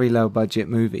very low budget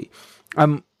movie. I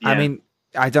mean,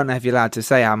 I don't know if you're allowed to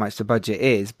say how much the budget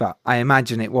is, but I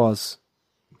imagine it was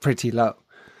pretty low.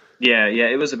 Yeah,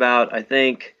 it was about, I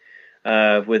think,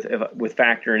 with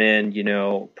factoring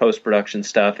in, post-production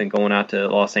stuff and going out to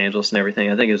Los Angeles and everything,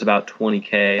 I think it was about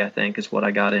 $20K, I think, is what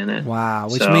I got in it. Wow,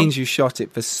 which means you shot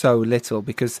it for so little,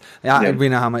 because we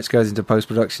know how much goes into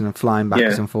post-production and flying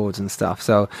backwards and forwards and stuff.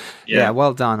 So,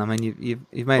 well done. I mean,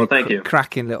 you've made a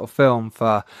cracking little film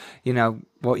for,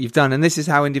 what you've done. And this is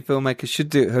how indie filmmakers should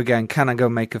do it, who are going, can I go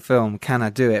make a film? Can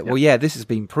I do it? Well, this has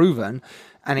been proven.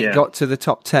 And it got to the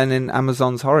top 10 in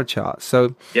Amazon's horror chart.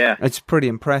 So it's pretty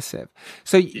impressive.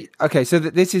 So, okay, so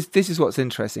this is what's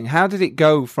interesting. How did it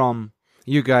go from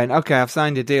you going, okay, I've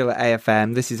signed a deal at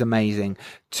AFM, this is amazing,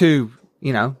 to,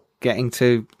 getting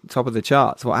to top of the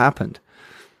charts? What happened?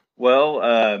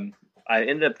 Well, I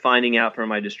ended up finding out from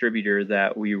my distributor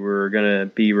that we were going to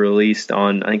be released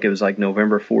on, I think it was like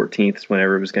November 14th,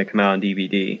 whenever it was going to come out on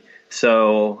DVD.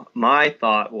 So my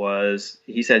thought was,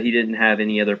 he said he didn't have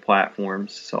any other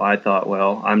platforms. So I thought,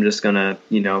 well, I'm just going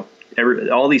to,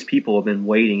 all these people have been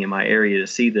waiting in my area to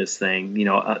see this thing.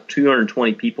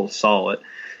 220 people saw it.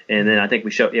 And then I think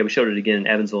we showed it again in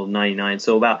Evansville in 99.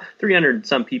 So about 300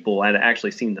 some people had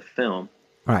actually seen the film.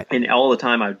 Right. And all the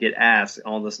time I would get asked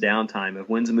all this downtime of,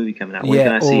 when's the movie coming out? When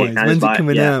can I see it? When's it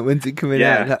coming out? When's it coming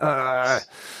out?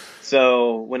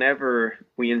 So whenever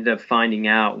we ended up finding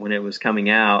out when it was coming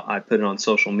out, I put it on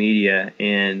social media,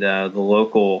 and the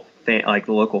local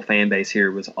fan base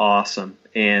here was awesome.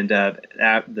 And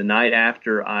the night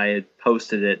after I had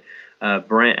posted it,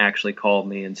 Brent actually called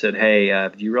me and said, "Hey,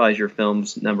 do you realize your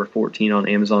film's number 14 on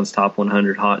Amazon's top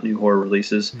 100 hot new horror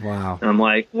releases?" Wow. And I'm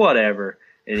like, whatever.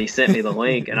 And he sent me the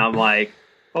link, and I'm like,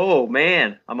 oh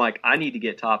man, I need to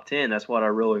get top 10. That's what I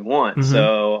really want. Mm-hmm.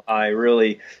 So I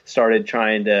really started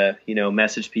trying to,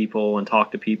 message people and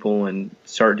talk to people and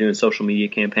start doing social media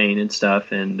campaign and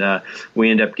stuff. And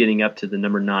we ended up getting up to the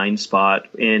number 9 spot.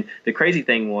 And the crazy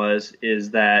thing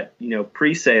is that,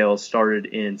 pre-sales started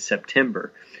in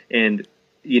September, and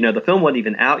the film wasn't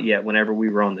even out yet whenever we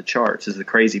were on the charts, is the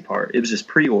crazy part. It was just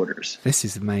pre-orders. This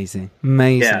is amazing.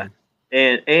 Amazing. Yeah.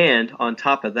 And on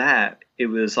top of that, it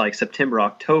was like September,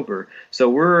 October. So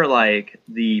we're like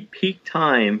the peak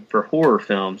time for horror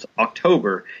films,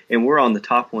 October, and we're on the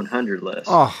top 100 list.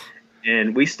 Oh,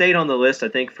 And we stayed on the list, I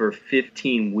think, for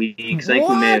 15 weeks. I think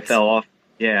we may have fell off.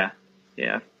 Yeah.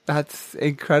 That's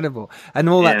incredible. And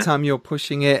all that time you're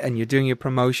pushing it and you're doing your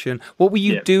promotion. What were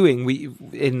you doing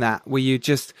in that? Were you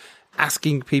just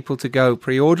asking people to go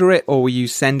pre-order it, or were you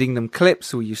sending them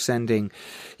clips? Were you sending,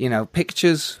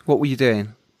 pictures? What were you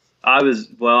doing? I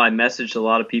messaged a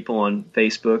lot of people on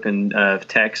Facebook and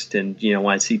text, and when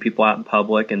I'd see people out in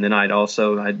public, and then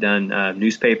I'd done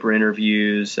newspaper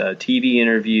interviews, TV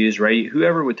interviews, radio.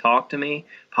 Whoever would talk to me,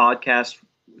 podcasts,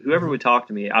 whoever would talk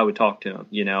to me, I would talk to them.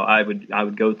 I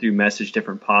would go through, message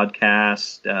different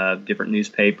podcasts, different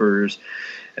newspapers.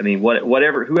 I mean,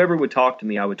 whoever would talk to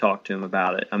me, I would talk to them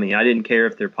about it. I mean, I didn't care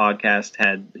if their podcast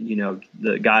had,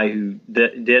 the guy who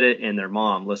did it and their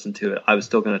mom listened to it. I was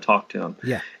still going to talk to them.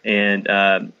 Yeah. And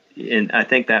I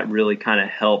think that really kind of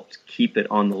helped keep it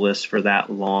on the list for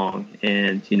that long.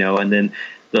 And, and then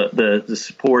the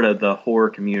support of the horror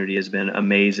community has been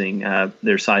amazing.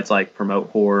 There's sites like Promote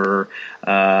Horror,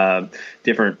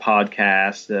 different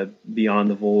podcasts, Beyond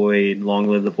the Void, Long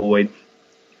Live the Void.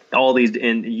 All these,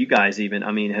 and you guys even,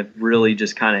 have really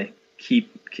just kind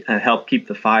of helped keep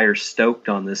the fire stoked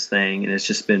on this thing, and it's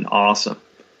just been awesome.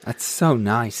 That's so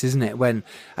nice, isn't it?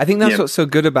 I think that's what's so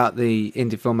good about the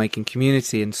indie filmmaking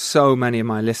community, and so many of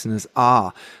my listeners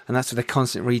are, and that's what they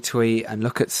constantly retweet and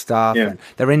look at stuff, and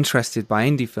they're interested by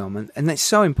indie film, and it's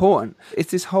so important.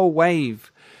 It's this whole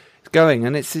wave going,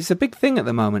 and it's a big thing at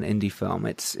the moment, indie film.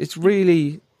 It's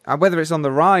really, whether it's on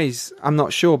the rise, I'm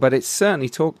not sure, but it's certainly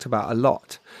talked about a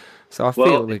lot. So I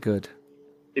feel we're good.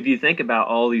 If you think about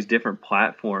all these different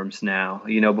platforms now,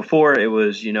 before it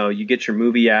was, you get your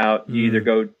movie out, you either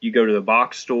go to the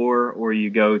box store or you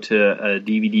go to a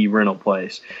DVD rental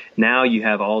place. Now you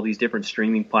have all these different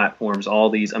streaming platforms, all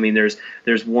these,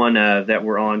 there's one that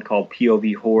we're on called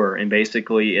POV Horror, and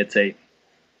basically it's a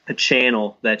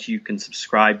channel that you can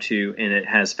subscribe to, and it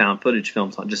has found footage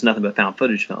films on, just nothing but found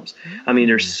footage films.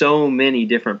 There's so many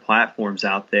different platforms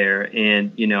out there,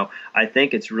 and I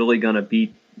think it's really going to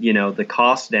beat the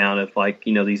cost down of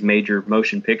these major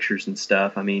motion pictures and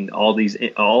stuff. all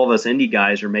of us indie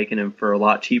guys are making them for a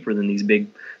lot cheaper than these big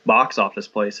box office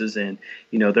places, and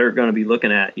they're going to be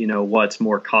looking at what's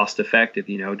more cost effective.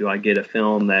 Do I get a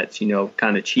film that's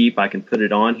kind of cheap, I can put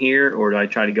it on here, or do I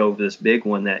try to go with this big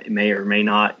one that may or may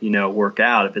not work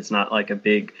out if it's not like a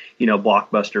big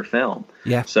blockbuster film.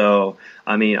 So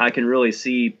I can really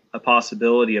see a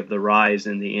possibility of the rise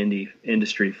in the indie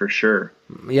industry for sure.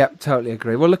 Yep, totally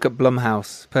agree. Well, look at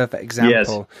Blumhouse, perfect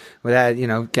example, where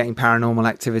they're, getting Paranormal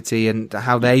Activity and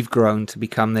how they've grown to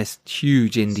become this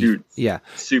huge indie.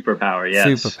 Superpower, yes.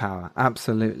 Superpower,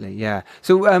 absolutely, yeah.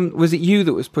 So was it you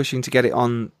that was pushing to get it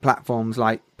on platforms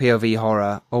like POV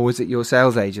Horror, or was it your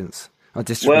sales agents or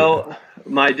distributor? Well,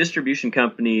 my distribution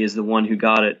company is the one who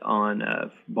got it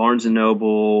on Barnes &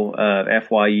 Noble,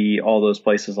 FYE, all those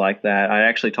places like that. I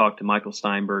actually talked to Michael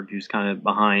Steinberg, who's kind of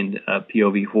behind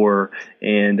POV Horror,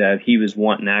 and he was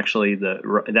wanting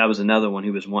that was another one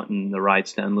who was wanting the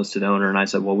rights to Unlisted Owner, and I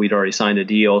said, well, we'd already signed a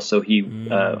deal, so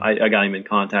I got him in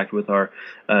contact with our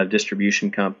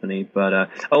distribution company. But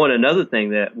and another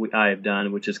thing that I have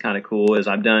done, which is kind of cool, is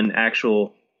I've done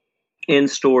actual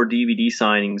in-store DVD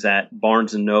signings at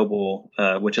Barnes & Noble,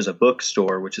 which is a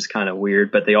bookstore, which is kind of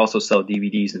weird, but they also sell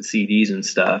DVDs and CDs and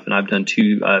stuff. And I've done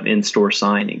 2 in-store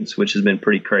signings, which has been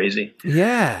pretty crazy.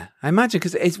 Yeah, I imagine,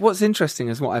 because what's interesting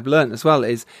is what I've learned as well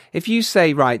is if you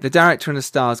say, right, the director and a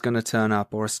star is going to turn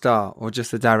up, or a star, or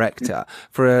just the director,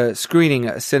 for a screening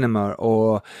at a cinema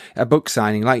or a book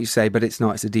signing, like you say, but it's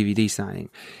not, it's a DVD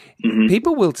signing,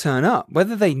 people will turn up,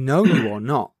 whether they know you or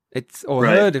not.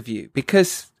 Heard of you,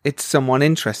 because it's someone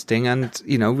interesting, and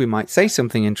we might say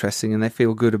something interesting and they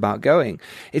feel good about going.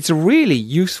 It's a really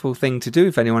useful thing to do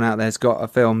if anyone out there's got a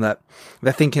film that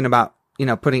they're thinking about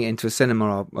putting it into a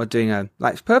cinema or doing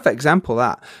perfect example,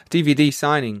 that DVD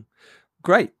signing.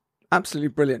 Great, absolutely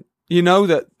brilliant.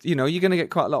 That you're going to get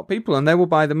quite a lot of people, and they will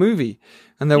buy the movie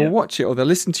and they will watch it, or they'll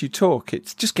listen to you talk.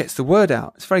 It just gets the word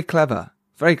out. It's very clever.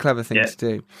 Very clever thing to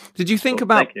do. Did you think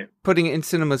about putting it in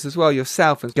cinemas as well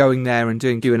yourself, and going there and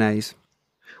doing Q&As?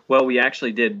 Well, we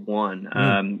actually did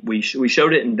one. We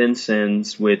showed it in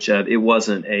Vincennes, which it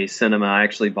wasn't a cinema. I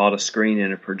actually bought a screen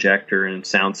and a projector and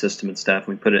sound system and stuff.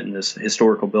 We put it in this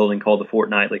historical building called the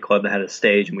Fortnightly Club that had a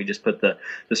stage, and we just put the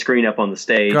screen up on the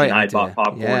stage. Great and I idea. bought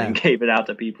popcorn and gave it out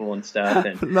to people and stuff.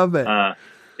 And love it.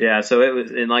 So it was,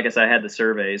 and like I said, I had the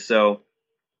surveys. So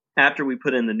after we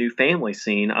put in the new family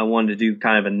scene, I wanted to do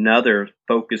kind of another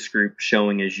focus group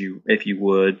showing, if you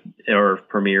would, or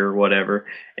premiere or whatever.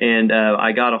 And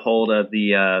I got a hold of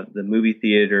the movie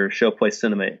theater, Showplace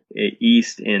Cinema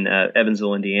East in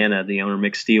Evansville, Indiana. The owner,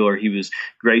 Mick Steeler, he was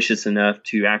gracious enough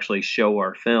to actually show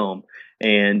our film.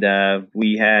 And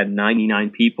we had 99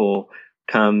 people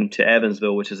come to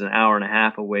Evansville, which is an hour and a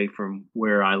half away from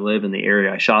where I live in the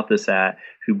area I shot this at,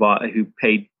 who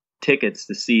paid tickets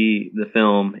to see the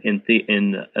film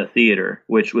in a theater,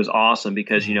 which was awesome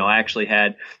because, I actually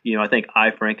had, I think I,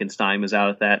 Frankenstein was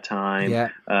out at that time. Yeah.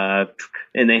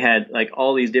 And they had like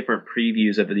all these different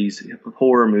previews of these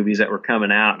horror movies that were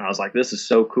coming out. And I was like, this is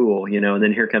so cool, and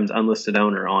then here comes Unlisted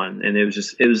Owner on. And it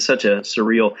was such a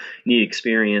surreal, neat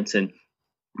experience. And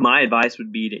my advice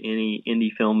would be to any indie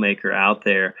filmmaker out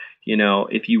there,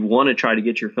 if you want to try to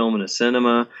get your film in a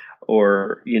cinema,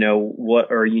 or you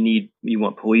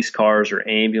want police cars or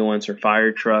ambulance or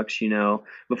fire trucks,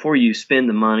 before you spend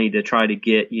the money to try to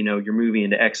get your movie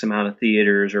into X amount of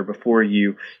theaters, or before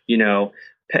you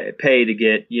pay to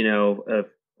get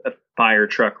a fire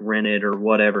truck rented or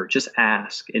whatever, just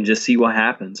ask and just see what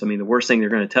happens. I mean, the worst thing they're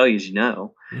going to tell you is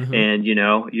Mm-hmm.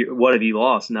 and what have you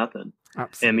lost? Nothing.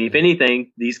 Absolutely. I mean, if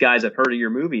anything, these guys have heard of your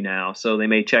movie now, so they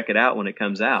may check it out when it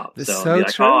comes out. That's so so be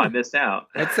like, true. oh, I missed out.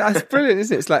 That's brilliant,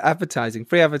 isn't it? It's like advertising,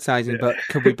 free advertising, but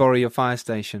could we borrow your fire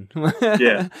station?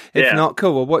 Yeah. If not,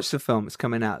 cool. We'll watch the film. It's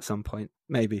coming out at some point,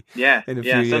 maybe. Yeah. In a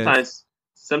few years.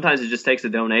 Sometimes it just takes a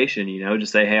donation,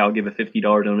 just say, hey, I'll give a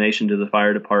 $50 donation to the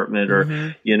fire department, or,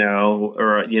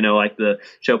 like the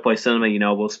Showplace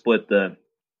Cinema, we'll split the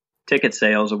ticket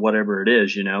sales or whatever it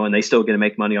is, and they still get to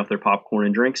make money off their popcorn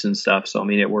and drinks and stuff. So, I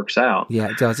mean, it works out. Yeah,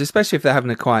 it does. Especially if they're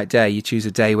having a quiet day. You choose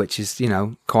a day which is,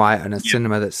 quiet, and a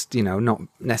cinema that's, not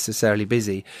necessarily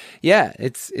busy. Yeah,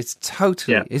 it's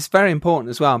totally, it's very important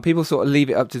as well. And people sort of leave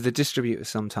it up to the distributor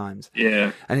sometimes.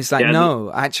 Yeah. And it's like,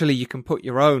 no, actually you can put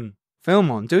your own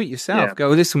film on, do it yourself. Yeah. Go,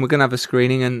 listen, we're going to have a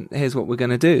screening and here's what we're going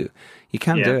to do. You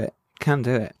can do it. Can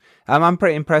do it. I'm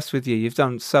pretty impressed with you. You've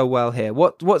done so well here.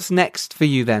 What's next for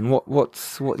you then? What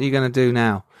are you going to do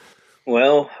now?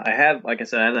 Well, I have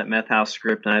that Meth House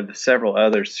script, and I have several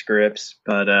other scripts,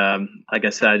 but like I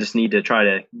said, I just need to try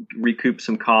to recoup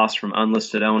some costs from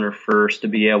Unlisted Owner first to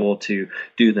be able to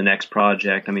do the next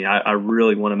project. I mean, I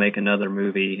really want to make another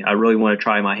movie. I really want to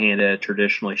try my hand at a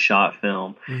traditionally shot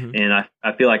film, and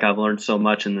I feel like I've learned so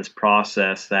much in this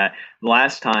process that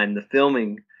last time the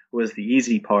filming was the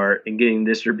easy part and getting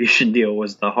distribution deal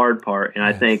was the hard part. And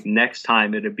I think next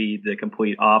time it'll be the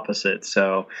complete opposite.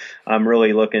 So I'm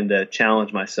really looking to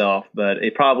challenge myself, but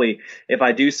it probably, if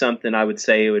I do something, I would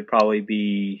say it would probably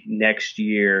be next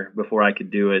year before I could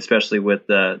do it, especially with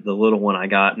the little one I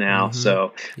got now.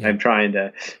 So I'm trying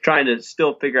to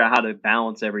still figure out how to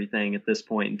balance everything at this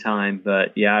point in time.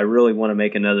 But yeah, I really want to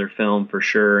make another film for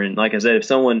sure. And like I said, if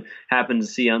someone happens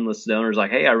to see Unlisted Owners,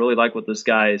 like, hey, I really like what this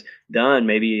guy's done,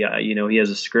 maybe he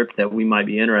has a script that we might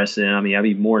be interested in. I mean, I'd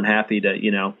be more than happy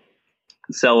to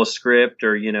sell a script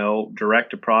or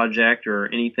direct a project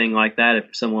or anything like that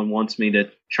if someone wants me to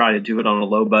try to do it on a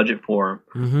low budget for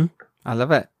them. I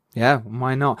love it. Yeah,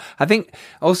 why not? I think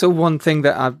also one thing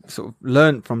that I've sort of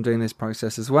learned from doing this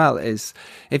process as well is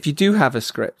if you do have a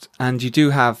script and you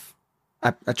do have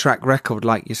a track record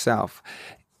like yourself,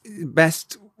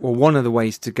 one of the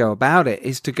ways to go about it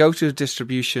is to go to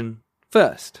distribution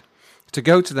first. To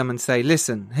go to them and say,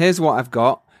 listen, here's what I've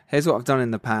got. Here's what I've done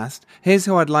in the past. Here's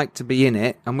who I'd like to be in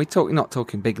it. And we're not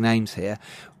talking big names here.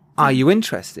 Are you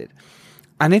interested?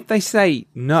 And if they say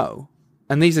no,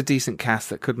 and these are decent casts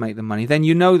that could make the money, then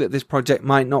you know that this project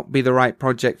might not be the right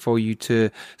project for you to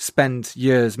spend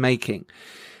years making.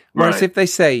 Whereas if they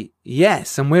say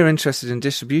yes, and we're interested in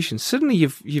distribution, suddenly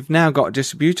you've now got a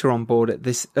distributor on board at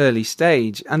this early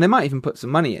stage, and they might even put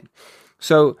some money in.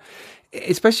 So,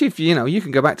 especially if you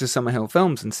can go back to Summerhill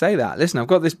Films and say that, listen, I've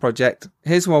got this project,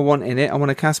 here's what I want in it, I want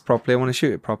to cast properly, I want to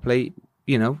shoot it properly,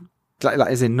 like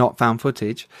as in not found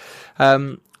footage.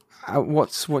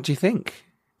 What do you think?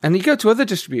 And you go to other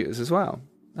distributors as well.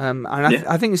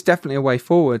 I think it's definitely a way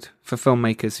forward for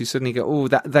filmmakers who suddenly go,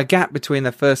 the gap between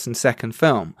their first and second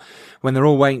film, when they're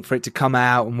all waiting for it to come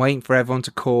out and waiting for everyone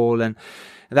to call, and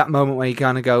that moment where you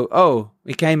kind of go, oh,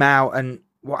 it came out, and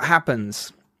what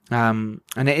happens? And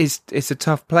it's a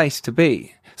tough place to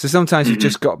be. So sometimes you've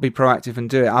just got to be proactive and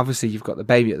do it. Obviously, you've got the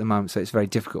baby at the moment, so it's very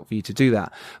difficult for you to do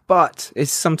that. But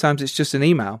sometimes it's just an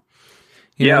email.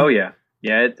 You know? Oh yeah.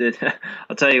 Yeah, it did.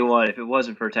 I'll tell you what, if it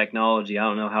wasn't for technology, I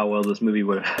don't know how well this movie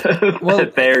would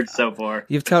have fared so far.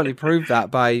 You've totally proved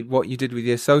that by what you did with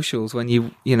your socials when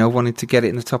you wanted to get it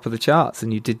in the top of the charts,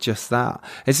 and you did just that.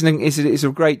 It's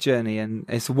a great journey, and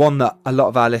it's one that a lot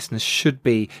of our listeners should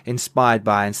be inspired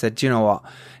by and said, do you know what?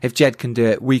 If Jed can do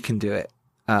it, we can do it.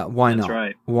 Why not? That's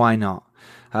right. Why not?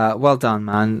 Well done,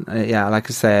 man. Yeah, like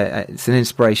I say, it's an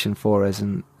inspiration for us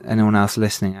and anyone else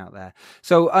listening out there.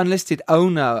 So, Unlisted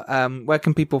Owner, where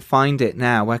can people find it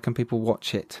now? Where can people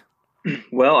watch it?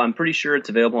 Well, I'm pretty sure it's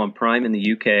available on Prime in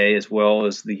the UK as well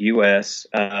as the US.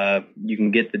 You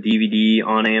can get the DVD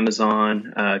on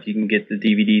Amazon. You can get the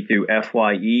DVD through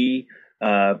FYE,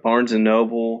 Barnes &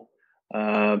 Noble.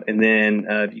 And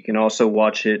then you can also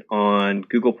watch it on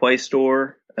Google Play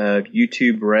Store,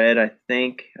 YouTube Red, I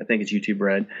think it's YouTube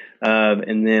Red.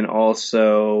 And then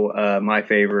also my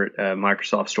favorite,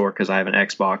 Microsoft Store, because I have an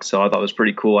Xbox. So I thought it was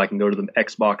pretty cool. I can go to the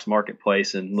Xbox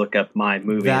Marketplace and look up my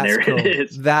movie, and there cool. it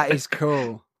is. That is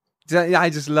cool. I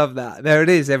just love that. There it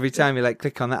is. Every time you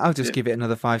click on that, I'll just give it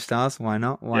another 5 stars. Why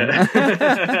not? Why not?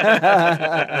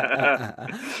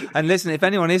 And listen, if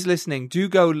anyone is listening, do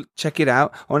go check it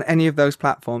out on any of those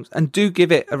platforms and do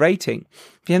give it a rating.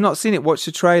 If you have not seen it, watch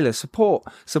the trailer. Support.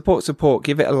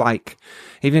 Give it a like.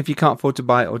 Even if you can't afford to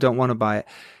buy it or don't want to buy it.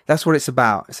 That's what it's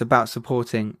about. It's about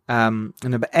supporting in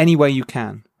any way you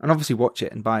can. And obviously watch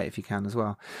it and buy it if you can as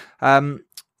well.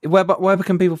 Where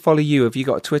can people follow you? Have you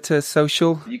got a Twitter,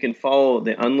 social? You can follow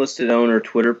the Unlisted Owner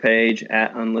Twitter page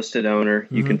at Unlisted Owner.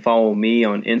 You can follow me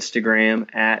on Instagram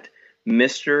at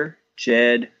Mr.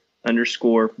 Jed_Brian.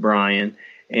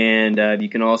 And you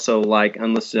can also like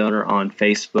Unlisted Owner on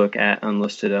Facebook at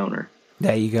Unlisted Owner.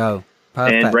 There you go.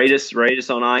 Perfect. And rate us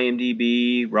on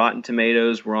IMDb, Rotten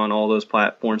Tomatoes. We're on all those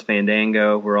platforms.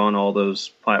 Fandango. We're on all those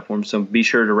platforms. So be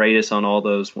sure to rate us on all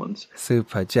those ones.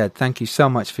 Super, Jed. Thank you so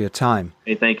much for your time.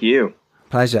 Hey, thank you.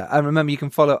 Pleasure. And remember, you can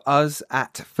follow us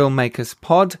at Filmmakers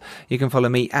Pod. You can follow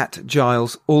me at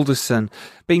Giles Alderson.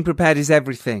 Being prepared is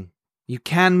everything. You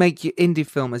can make your indie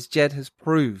film, as Jed has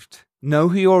proved. Know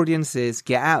who your audience is,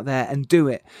 get out there and do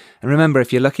it. And remember,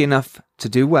 if you're lucky enough to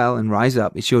do well and rise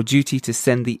up, it's your duty to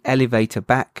send the elevator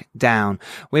back down.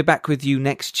 We're back with you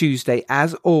next Tuesday.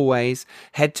 As always,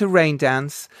 head to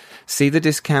Raindance, see the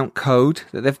discount code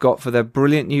that they've got for their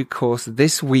brilliant new course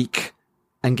this week,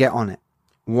 and get on it.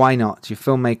 Why not? You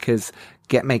filmmakers,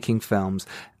 get making films.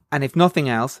 And if nothing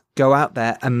else, go out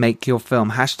there and make your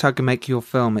film. Hashtag make your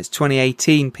film. It's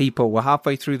 2018, people. We're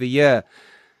halfway through the year.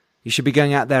 You should be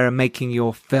going out there and making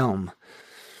your film.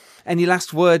 Any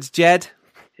last words, Jed?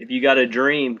 If you got a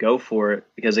dream, go for it.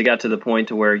 Because it got to the point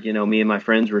to where, me and my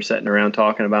friends were sitting around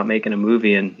talking about making a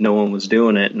movie and no one was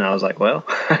doing it. And I was like, well,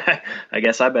 I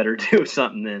guess I better do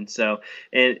something then. So,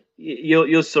 and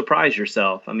you'll surprise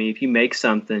yourself. I mean, if you make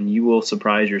something, you will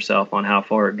surprise yourself on how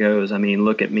far it goes. I mean,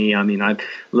 look at me. I mean, I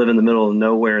live in the middle of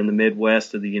nowhere in the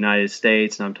Midwest of the United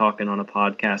States, and I'm talking on a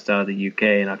podcast out of the UK,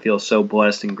 and I feel so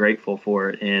blessed and grateful for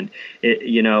it. And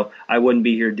I wouldn't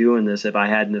be here doing this if I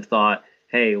hadn't have thought,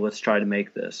 hey, let's try to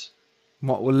make this.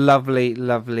 What a lovely,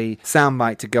 lovely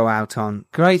soundbite to go out on.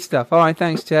 Great stuff. All right,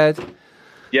 thanks, Jed.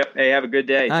 Yep. Hey, have a good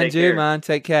day. And Take you, care. man.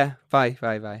 Take care. Bye,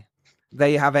 bye, bye. There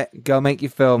you have it. Go make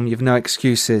your film. You've no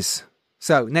excuses.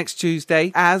 So, next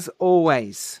Tuesday, as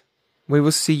always, we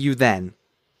will see you then.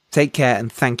 Take care and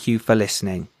thank you for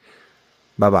listening.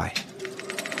 Bye-bye.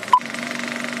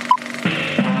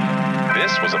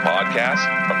 This was a podcast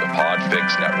from the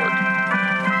Podfix Network.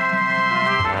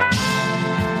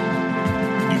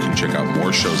 You can check out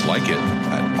more shows like it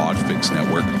at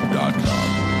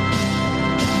podfixnetwork.com.